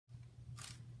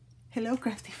Hello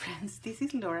crafty friends, this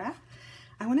is Laura.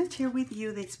 I want to share with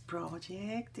you this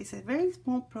project. It's a very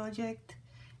small project.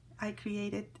 I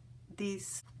created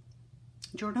this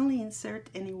journal insert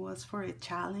and it was for a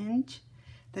challenge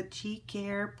that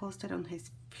Kerr posted on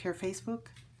her Facebook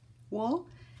wall,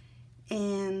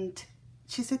 and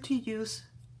she said to use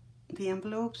the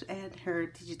envelopes and her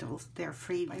digitals. They're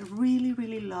free. I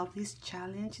really love this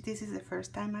challenge. This is the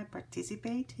first time I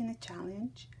participate in a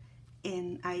challenge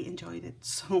and I enjoyed it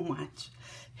so much.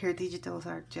 Her digitals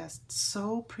are just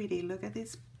so pretty. Look at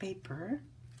this paper.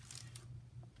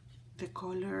 The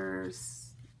colors,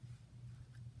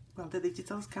 well, the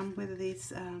digitals come with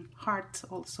these hearts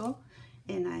also,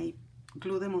 and I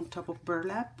glue them on top of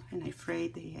burlap and I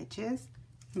frayed the edges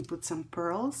and put some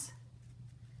pearls,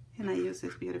 and I use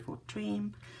this beautiful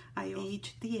trim. I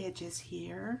aged the edges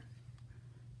here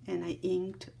and I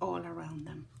inked all around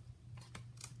them.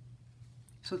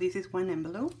 So this is one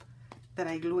envelope that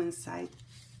I glue inside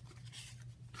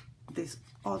this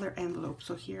other envelope.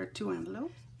 So here are two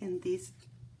envelopes, and these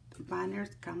banners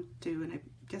come too, and I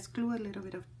just glue a little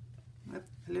bit of a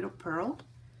little pearl,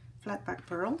 flat back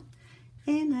pearl,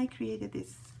 and I created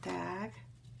this tag.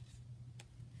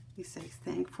 It says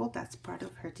thankful. That's part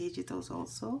of her digitals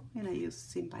also, and I use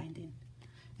seam binding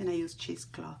and I use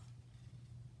cheesecloth.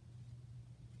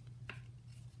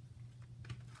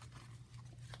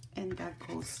 And that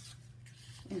goes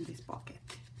in this pocket.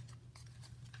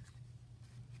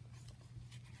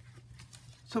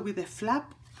 So with the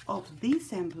flap of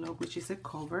this envelope, which is a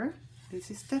cover, this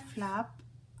is the flap,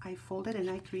 I folded and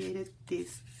I created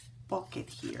this pocket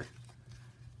here.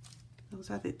 Those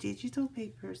are the digital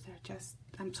papers. They're just,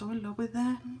 I'm so in love with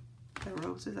them. The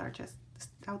roses are just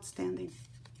outstanding.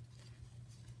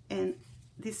 And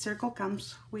this circle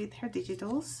comes with her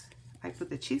digitals. I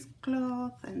put the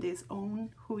cheesecloth and this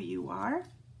own who you are,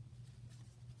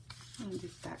 and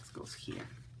this tag goes here.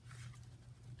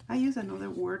 I use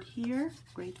another word here,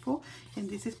 grateful, and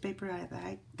this is paper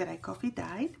that I coffee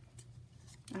dyed.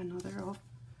 Another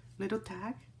little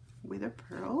tag with a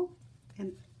pearl,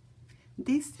 and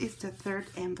this is the third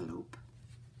envelope.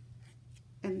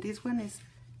 And this one is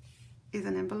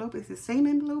an envelope. It's the same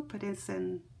envelope, but it's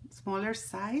in smaller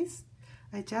size.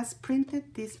 I just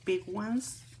printed these big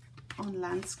ones on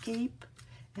landscape,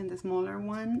 and the smaller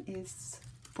one is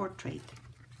portrait.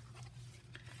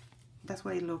 That's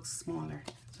why it looks smaller.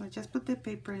 So I just put the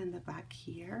paper in the back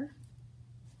here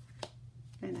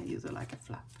and I use it like a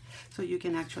flap. So you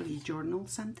can actually journal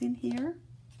something here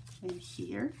and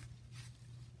here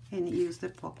and use the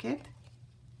pocket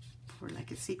for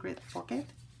like a secret pocket.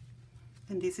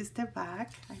 And this is the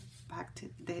back. I packed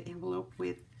the envelope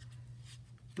with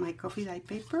my coffee dye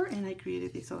paper, and I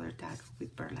created this other tag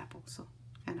with burlap also,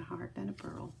 and a heart and a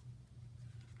pearl.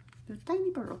 They're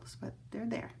tiny pearls, but they're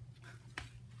there.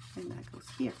 And that goes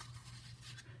here.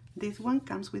 This one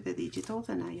comes with the digitals,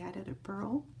 and I added a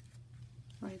pearl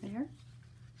right there.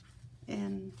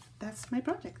 And that's my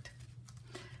project.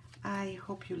 I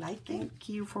hope you like it. Thank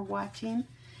you for watching.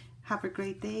 Have a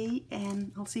great day,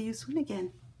 and I'll see you soon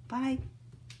again. Bye.